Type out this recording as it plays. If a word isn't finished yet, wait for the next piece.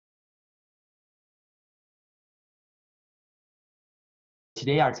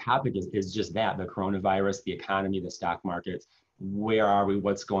today our topic is just that, the coronavirus, the economy, the stock markets. Where are we?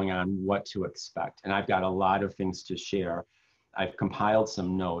 What's going on? What to expect? And I've got a lot of things to share. I've compiled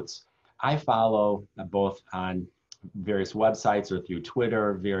some notes. I follow both on various websites or through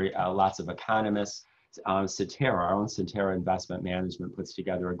Twitter, lots of economists. Cetera, our own Cetera Investment Management puts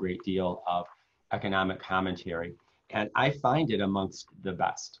together a great deal of economic commentary. And I find it amongst the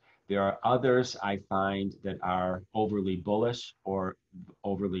best. There are others I find that are overly bullish or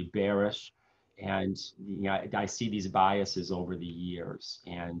overly bearish. And I see these biases over the years.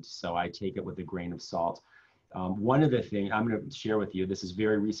 And so I take it with a grain of salt. One of the things I'm going to share with you, this is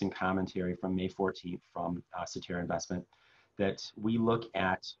very recent commentary from May 14th from Cetera Investment, that we look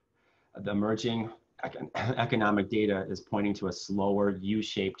at the emerging economic data is pointing to a slower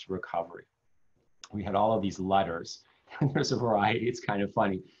U-shaped recovery. We had all of these letters, and there's a variety. It's kind of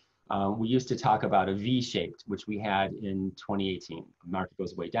funny. We used to talk about a V-shaped, which we had in 2018. The market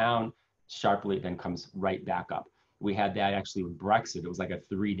goes way down, sharply, then comes right back up. We had that actually with Brexit. It was like a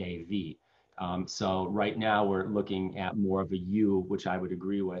 3-day V. So right now we're looking at more of a U, which I would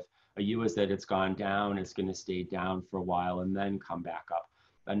agree with. A U is that it's gone down, it's going to stay down for a while and then come back up.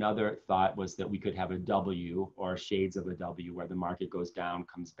 Another thought was that we could have a W or shades of a W where the market goes down,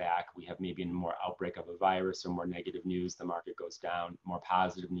 comes back. We have maybe a more outbreak of a virus or more negative news, the market goes down, more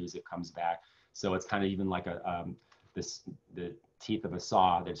positive news, it comes back. So it's kind of even like the teeth of a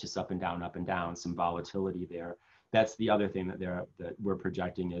saw that's just up and down, some volatility there. That's the other thing that we're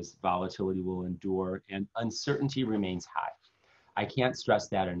projecting is volatility will endure and uncertainty remains high. I can't stress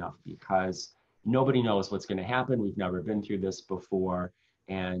that enough because nobody knows what's going to happen. We've never been through this before.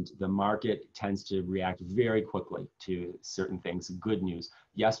 And the market tends to react very quickly to certain things. Good news.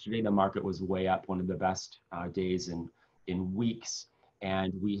 Yesterday, the market was way up, one of the best days in weeks.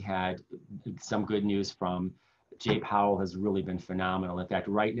 And we had some good news from Jay Powell has really been phenomenal. In fact,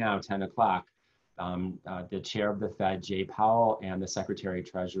 right now, 10 o'clock, the chair of the Fed, Jay Powell, and the Secretary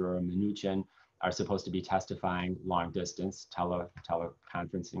Treasurer, Mnuchin, are supposed to be testifying long distance,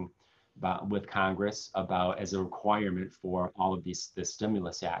 teleconferencing with Congress about as a requirement for all of the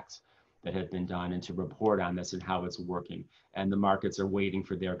stimulus acts that have been done and to report on this and how it's working. And the markets are waiting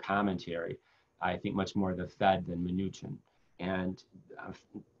for their commentary. I think much more the Fed than Mnuchin. And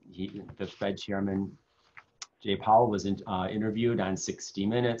the Fed chairman, Jay Powell, was interviewed on 60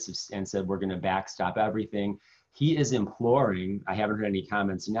 Minutes and said, we're going to backstop everything. He is imploring, I haven't heard any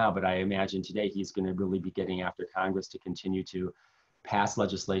comments now, but I imagine today he's going to really be getting after Congress to continue to pass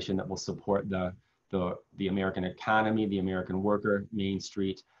legislation that will support the American economy, the American worker, Main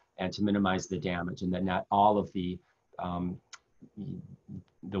Street, and to minimize the damage, and that not all of the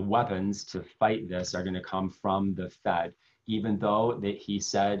weapons to fight this are going to come from the Fed, even though he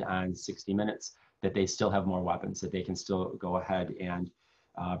said on 60 Minutes that they still have more weapons, that they can still go ahead and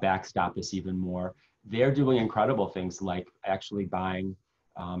backstop this even more. They're doing incredible things like actually buying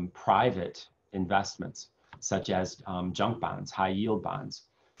private investments, such as junk bonds, high yield bonds.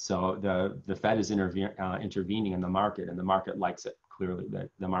 So the Fed is intervening in the market, and the market likes it. Clearly, that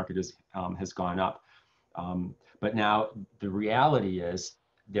the market has gone up. But now the reality is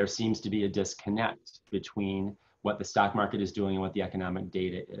there seems to be a disconnect between what the stock market is doing and what the economic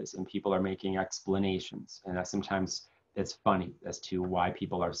data is, and people are making explanations. And sometimes it's funny as to why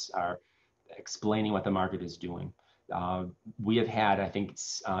people are explaining what the market is doing. We have had, I think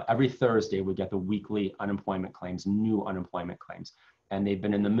every Thursday we get the weekly unemployment claims, new unemployment claims, and they've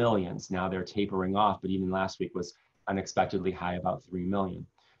been in the millions. Now they're tapering off, but even last week was unexpectedly high, about 3 million.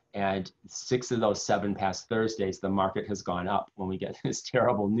 And 6 of those 7 past Thursdays, the market has gone up when we get this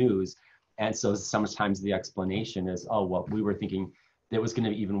terrible news. And so sometimes the explanation is, oh, well, we were thinking that was going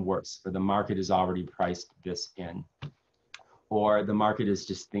to be even worse, or the market has already priced this in. Or the market is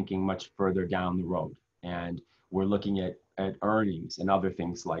just thinking much further down the road. And we're looking at earnings and other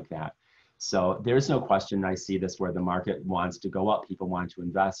things like that. So there's no question I see this where the market wants to go up. People want to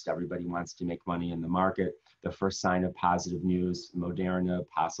invest. Everybody wants to make money in the market. The first sign of positive news, Moderna,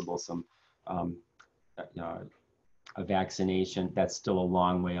 possible some a vaccination, that's still a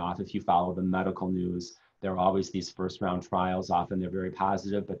long way off. If you follow the medical news, there are always these first round trials. Often they're very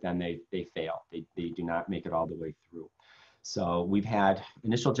positive, but then they fail. They do not make it all the way through. So we've had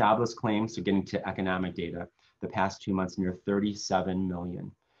initial jobless claims, so getting to economic data, the past 2 months near 37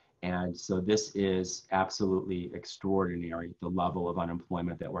 million. And so this is absolutely extraordinary, the level of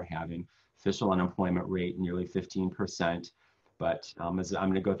unemployment that we're having. Official unemployment rate, nearly 15%. But as I'm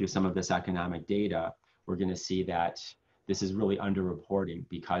gonna go through some of this economic data, we're gonna see that this is really underreporting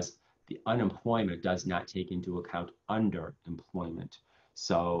because the unemployment does not take into account underemployment.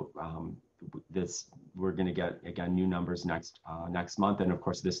 So we're going to get, again, new numbers next month. And of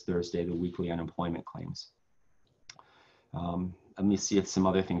course, this Thursday, the weekly unemployment claims. Let me see if some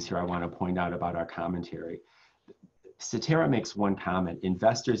other things here I want to point out about our commentary. Cetera makes one comment: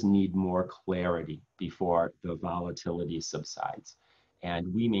 investors need more clarity before the volatility subsides.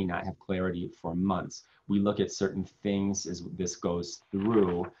 And we may not have clarity for months. We look at certain things as this goes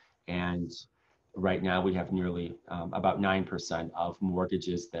through, and right now we have nearly about 9% of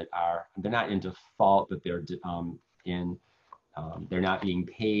mortgages that they're not in default, but they're they're not being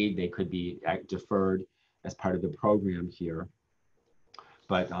paid. They could be deferred as part of the program here.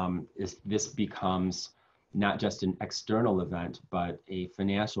 But this becomes not just an external event, but a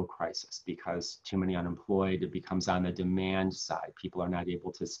financial crisis, because too many unemployed, it becomes on the demand side. People are not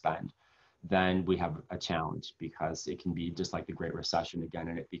able to spend. Then we have a challenge, because it can be just like the Great Recession again,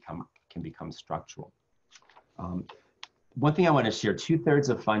 and it can become structural. One thing I want to share: 2/3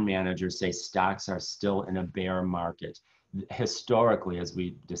 of fund managers say stocks are still in a bear market. Historically, as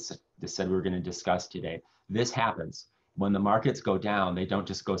we just said we were going to discuss today, this happens. When the markets go down, they don't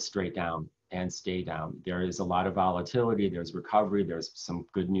just go straight down and stay down. There is a lot of volatility, there's recovery, there's some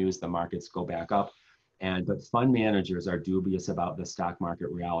good news, the markets go back up. But fund managers are dubious about the stock market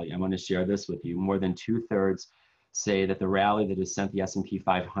rally. I want to share this with you. More than 2/3 say that the rally that has sent the S&P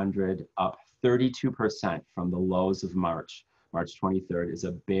 500 up 32% from the lows of March 23rd, is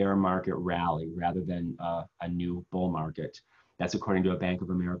a bear market rally rather than a new bull market. That's according to a Bank of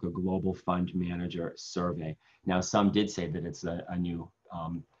America Global Fund Manager survey. Now, some did say that it's a new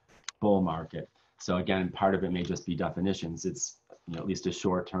bull market. So again, part of it may just be definitions. It's at least a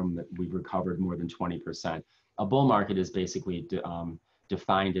short term that we've recovered more than 20%. A bull market is basically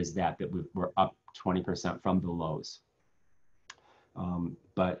defined as that we're up 20% from the lows.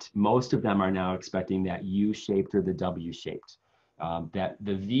 But most of them are now expecting that U-shaped or the W-shaped. That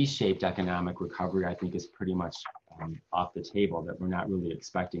the V-shaped economic recovery, I think, is pretty much off the table, that we're not really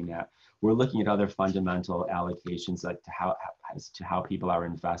expecting that. We're looking at other fundamental allocations as to how people are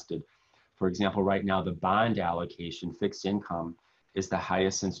invested. For example, right now, the bond allocation, fixed income, is the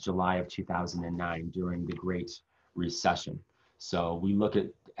highest since July of 2009 during the Great Recession. So we look at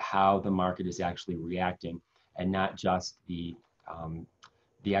how the market is actually reacting, and not just the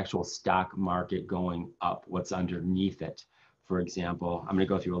actual stock market going up, what's underneath it. For example, I'm going to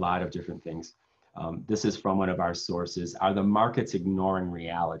go through a lot of different things. This is from one of our sources. Are the markets ignoring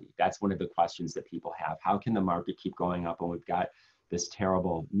reality? That's one of the questions that people have. How can the market keep going up when we've got this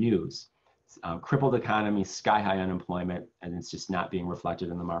terrible news? Crippled economy, sky-high unemployment, and it's just not being reflected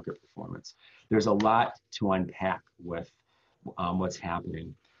in the market performance. There's a lot to unpack with what's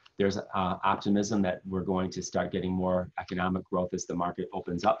happening. There's optimism that we're going to start getting more economic growth as the market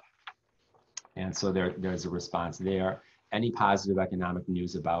opens up. And so there's a response there. Any positive economic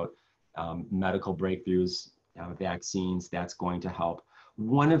news about medical breakthroughs, vaccines, that's going to help.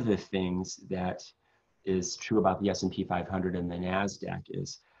 One of the things that is true about the S&P 500 and the NASDAQ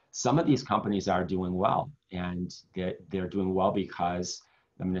is some of these companies are doing well, and they're doing well because,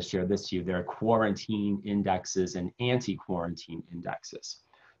 I'm going to share this to you, there are quarantine indexes and anti-quarantine indexes.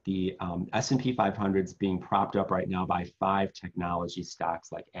 The S&P 500 is being propped up right now by 5 technology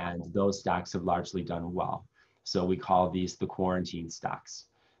stocks, and those stocks have largely done well. So we call these the quarantine stocks,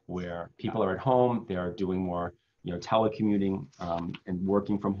 where people are at home, they're doing more telecommuting and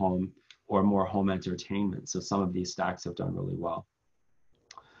working from home, or more home entertainment. So some of these stocks have done really well.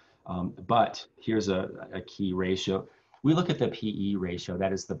 But here's a key ratio. We look at the PE ratio,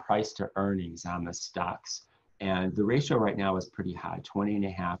 that is the price to earnings on the stocks. And the ratio right now is pretty high,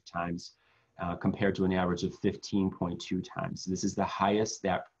 20.5 times compared to an average of 15.2 times. This is the highest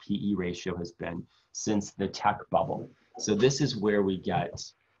that PE ratio has been since the tech bubble. So this is where we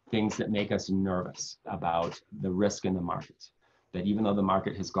get things that make us nervous about the risk in the market, that even though the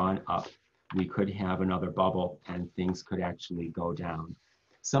market has gone up, we could have another bubble and things could actually go down.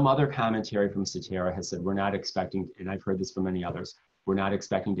 Some other commentary from Cetera has said we're not expecting, and I've heard this from many others, we're not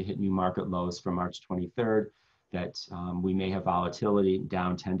expecting to hit new market lows for March 23rd, that we may have volatility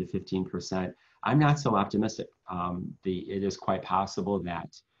down 10 to 15%. I'm not so optimistic. It is quite possible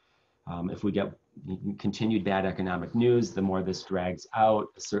that if we get continued bad economic news, the more this drags out,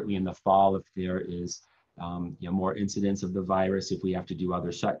 certainly in the fall, if there is more incidents of the virus, if we have to do other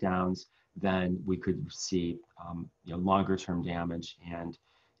shutdowns, then we could see longer term damage. And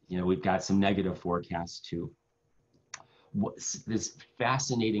we've got some negative forecasts too. This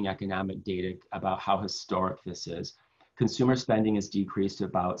fascinating economic data about how historic this is. Consumer spending has decreased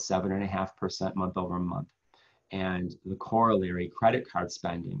about 7.5% month over month. And the corollary, credit card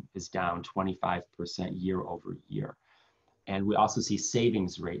spending, is down 25% year over year. And we also see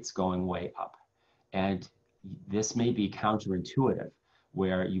savings rates going way up. And this may be counterintuitive,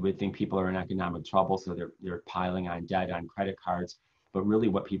 where you would think people are in economic trouble, so they're piling on debt on credit cards. But really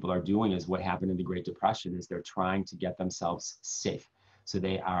what people are doing is what happened in the Great Depression is they're trying to get themselves safe. So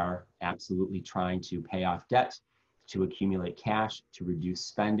they are absolutely trying to pay off debt, to accumulate cash, to reduce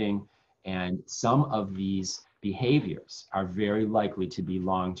spending. And some of these behaviors are very likely to be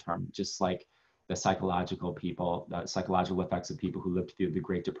long-term, just like the psychological effects of people who lived through the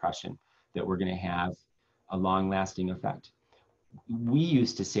Great Depression, that we're going to have a long-lasting effect. We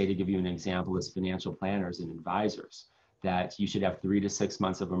used to say, to give you an example, as financial planners and advisors, that you should have 3 to 6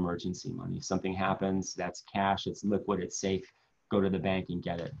 months of emergency money. If something happens, that's cash, it's liquid, it's safe, go to the bank and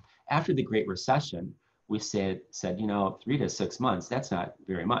get it. After the Great Recession, we said, 3 to 6 months, that's not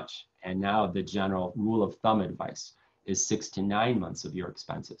very much. And now the general rule of thumb advice is 6 to 9 months of your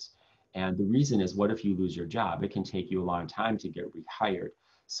expenses. And the reason is, what if you lose your job? It can take you a long time to get rehired.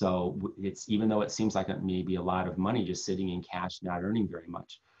 So it's, even though it seems like it may be a lot of money just sitting in cash, not earning very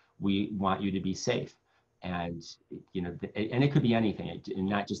much, we want you to be safe. And, and it could be anything, and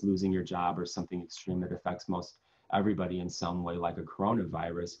not just losing your job or something extreme that affects most everybody in some way, like a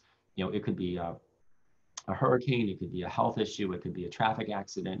coronavirus. It could be a hurricane, it could be a health issue, it could be a traffic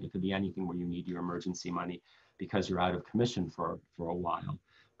accident, it could be anything where you need your emergency money because you're out of commission for a while.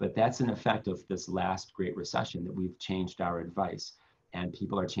 But that's an effect of this last Great Recession, that we've changed our advice and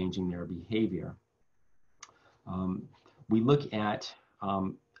people are changing their behavior. We look at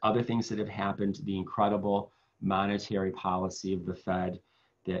other things that have happened, the incredible monetary policy of the Fed,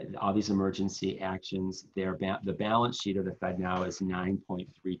 all these emergency actions. The balance sheet of the Fed now is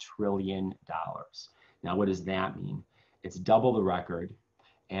 $9.3 trillion. Now, what does that mean? It's double the record,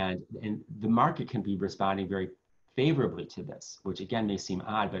 and the market can be responding very favorably to this, which again may seem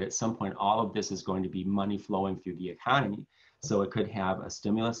odd, but at some point all of this is going to be money flowing through the economy. So it could have a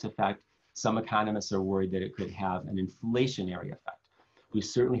stimulus effect. Some economists are worried that it could have an inflationary effect. We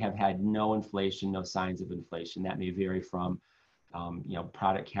certainly have had no inflation, no signs of inflation. That may vary from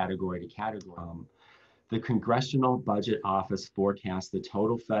product category to category. The Congressional Budget Office forecasts the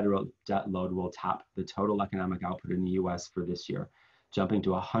total federal debt load will top the total economic output in the US for this year, jumping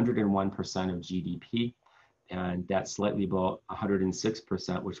to 101% of GDP. And that's slightly below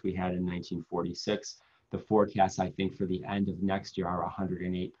 106%, which we had in 1946. The forecasts, I think, for the end of next year are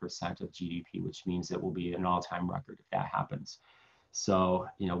 108% of GDP, which means it will be an all-time record if that happens. So,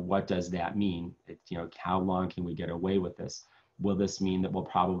 what does that mean? How long can we get away with this? Will this mean that we'll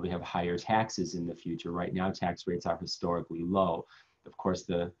probably have higher taxes in the future? Right now, tax rates are historically low. Of course,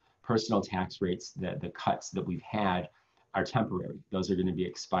 the personal tax rates, the cuts that we've had are temporary. Those are going to be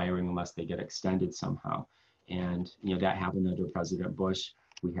expiring unless they get extended somehow. And that happened under President Bush.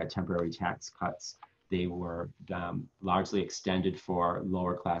 We had temporary tax cuts. They were largely extended for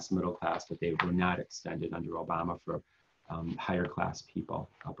lower class, middle class, but they were not extended under Obama for higher class people,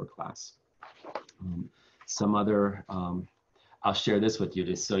 upper class. Some other, I'll share this with you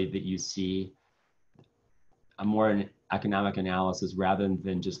just so that you see a more economic analysis rather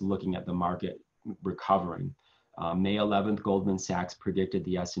than just looking at the market recovering. May 11th, Goldman Sachs predicted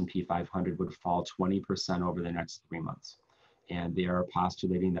the S&P 500 would fall 20% over the next 3 months. And they are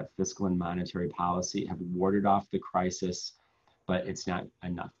postulating that fiscal and monetary policy have warded off the crisis, but it's not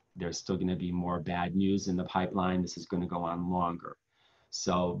enough. There's still going to be more bad news in the pipeline. This is going to go on longer.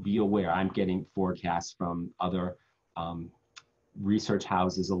 So be aware, I'm getting forecasts from other research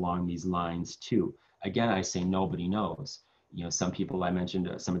houses along these lines too. Again, I say nobody knows. Some people I mentioned,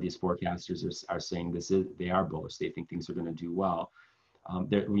 some of these forecasters are saying they are bullish. They think things are going to do well.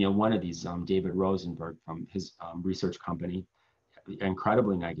 One of these, David Rosenberg from his research company,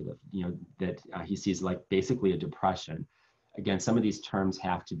 incredibly negative. That he sees like basically a depression. Again, some of these terms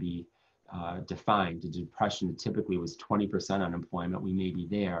have to be defined. The depression typically was 20% unemployment. We may be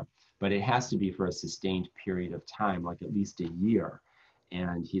there, but it has to be for a sustained period of time, like at least a year.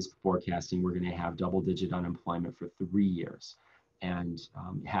 And he's forecasting we're going to have double-digit unemployment for 3 years, and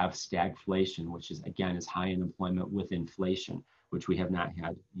have stagflation, which is again is high unemployment with inflation, which we have not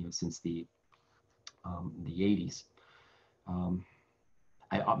had since the 80s.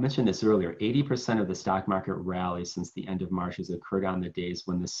 I mentioned this earlier. 80% of the stock market rally since the end of March has occurred on the days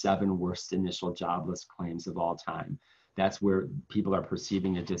when the 7 worst initial jobless claims of all time. That's where people are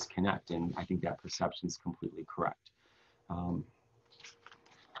perceiving a disconnect, and I think that perception is completely correct.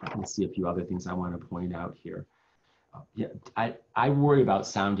 Let's see a few other things I want to point out here. I worry about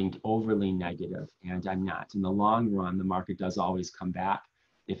sounding overly negative, and I'm not. In the long run, the market does always come back.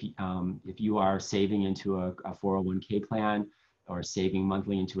 If you are saving into a 401k plan, or saving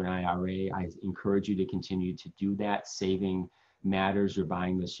monthly into an IRA, I encourage you to continue to do that. Saving matters. You're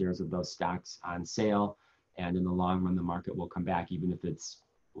buying the shares of those stocks on sale, and in the long run, the market will come back, even if it's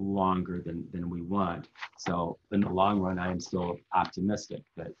longer than we want. So in the long run, I am still optimistic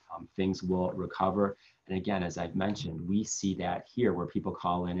that things will recover. And again, as I've mentioned, we see that here where people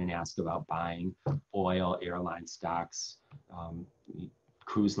call in and ask about buying oil, airline stocks,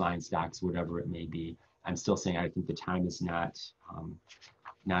 cruise line stocks, whatever it may be. I'm still saying I think the time is not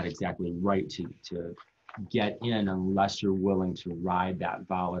exactly right to get in unless you're willing to ride that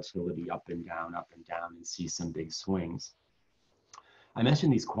volatility up and down, and see some big swings. I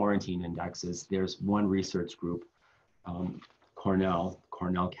mentioned these quarantine indexes. There's one research group, Cornell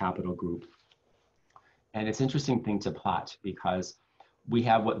Capital Group. And it's an interesting thing to plot because we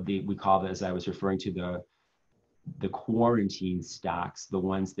have what we call, as I was referring to, the quarantine stocks, the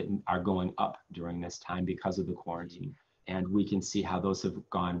ones that are going up during this time because of the quarantine. And we can see how those have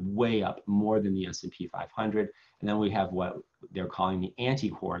gone way up, more than the S&P 500. And then we have what they're calling the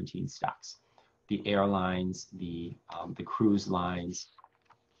anti-quarantine stocks, the airlines, the cruise lines,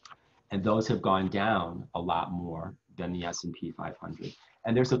 and those have gone down a lot more than the S&P 500.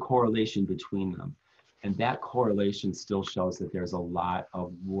 And there's a correlation between them. And that correlation still shows that there's a lot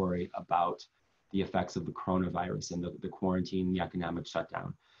of worry about the effects of the coronavirus and the quarantine, the economic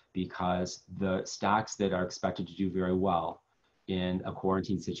shutdown, because the stocks that are expected to do very well in a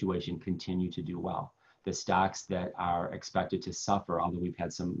quarantine situation continue to do well. The stocks that are expected to suffer, although we've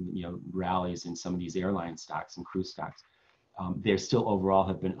had some rallies in some of these airline stocks and cruise stocks, they still overall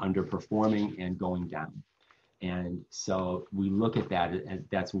have been underperforming and going down. And so we look at that, and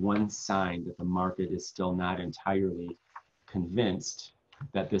that's one sign that the market is still not entirely convinced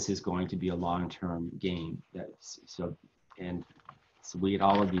that this is going to be a long-term game. So we get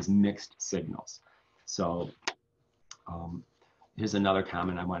all of these mixed signals. So here's another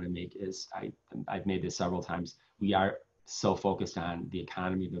comment I want to make is, I've made this several times, we are so focused on the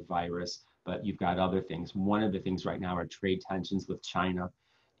economy, the virus, but you've got other things. One of the things right now are trade tensions with China.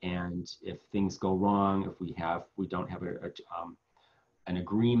 And if things go wrong, if we don't have an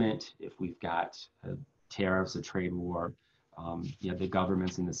agreement, if we've got tariffs, a trade war, the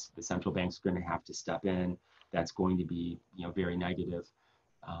governments and the central banks are going to have to step in. That's going to be very negative.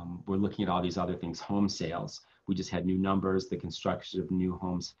 We're looking at all these other things. Home sales. We just had new numbers. The construction of new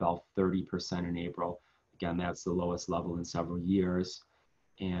homes fell 30% in April. Again, that's the lowest level in several years.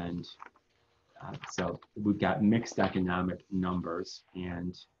 And so we've got mixed economic numbers.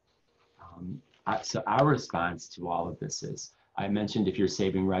 And so our response to all of this is, I mentioned if you're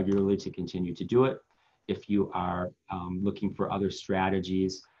saving regularly, to continue to do it. If you are looking for other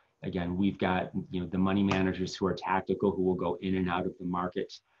strategies, again, we've got the money managers who are tactical, who will go in and out of the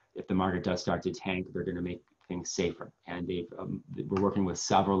market. If the market does start to tank, they're going to make things safer. And we're working with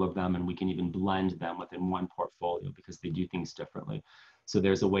several of them, and we can even blend them within one portfolio because they do things differently. So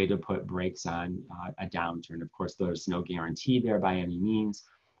there's a way to put brakes on a downturn. Of course, there's no guarantee there by any means,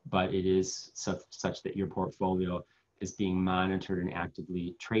 but it is such that your portfolio is being monitored and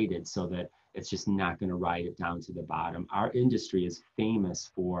actively traded so that it's just not going to ride it down to the bottom. Our industry is famous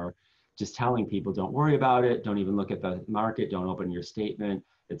for just telling people, don't worry about it, don't even look at the market, don't open your statement,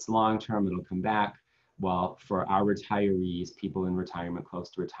 it's long-term, it'll come back. Well, for our retirees, people in retirement, close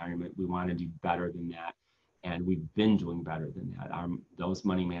to retirement, we want to do better than that. And we've been doing better than that. Those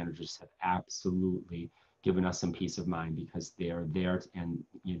money managers have absolutely given us some peace of mind because they are there, and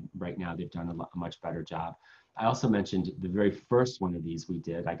right now they've done a much better job. I also mentioned the very first one of these we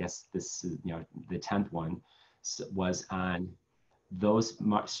did, I guess this is the 10th one, was on those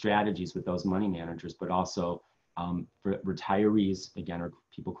strategies with those money managers, but also for retirees, again, or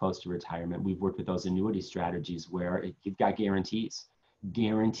people close to retirement. We've worked with those annuity strategies where you've got guarantees,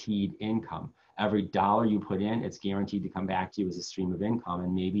 guaranteed income. Every dollar you put in, it's guaranteed to come back to you as a stream of income,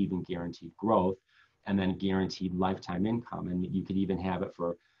 and maybe even guaranteed growth, and then guaranteed lifetime income. And you could even have it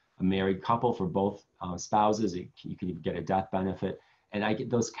for a married couple, for both spouses. You could even get a death benefit. And I get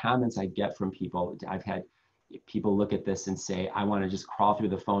those comments I get from people. I've had people look at this and say, I want to just crawl through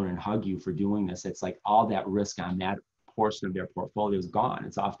the phone and hug you for doing this. It's like all that risk on that portion of their portfolio is gone.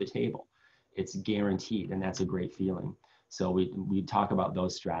 It's off the table. It's guaranteed, and that's a great feeling. So we talk about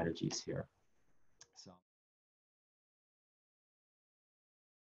those strategies here.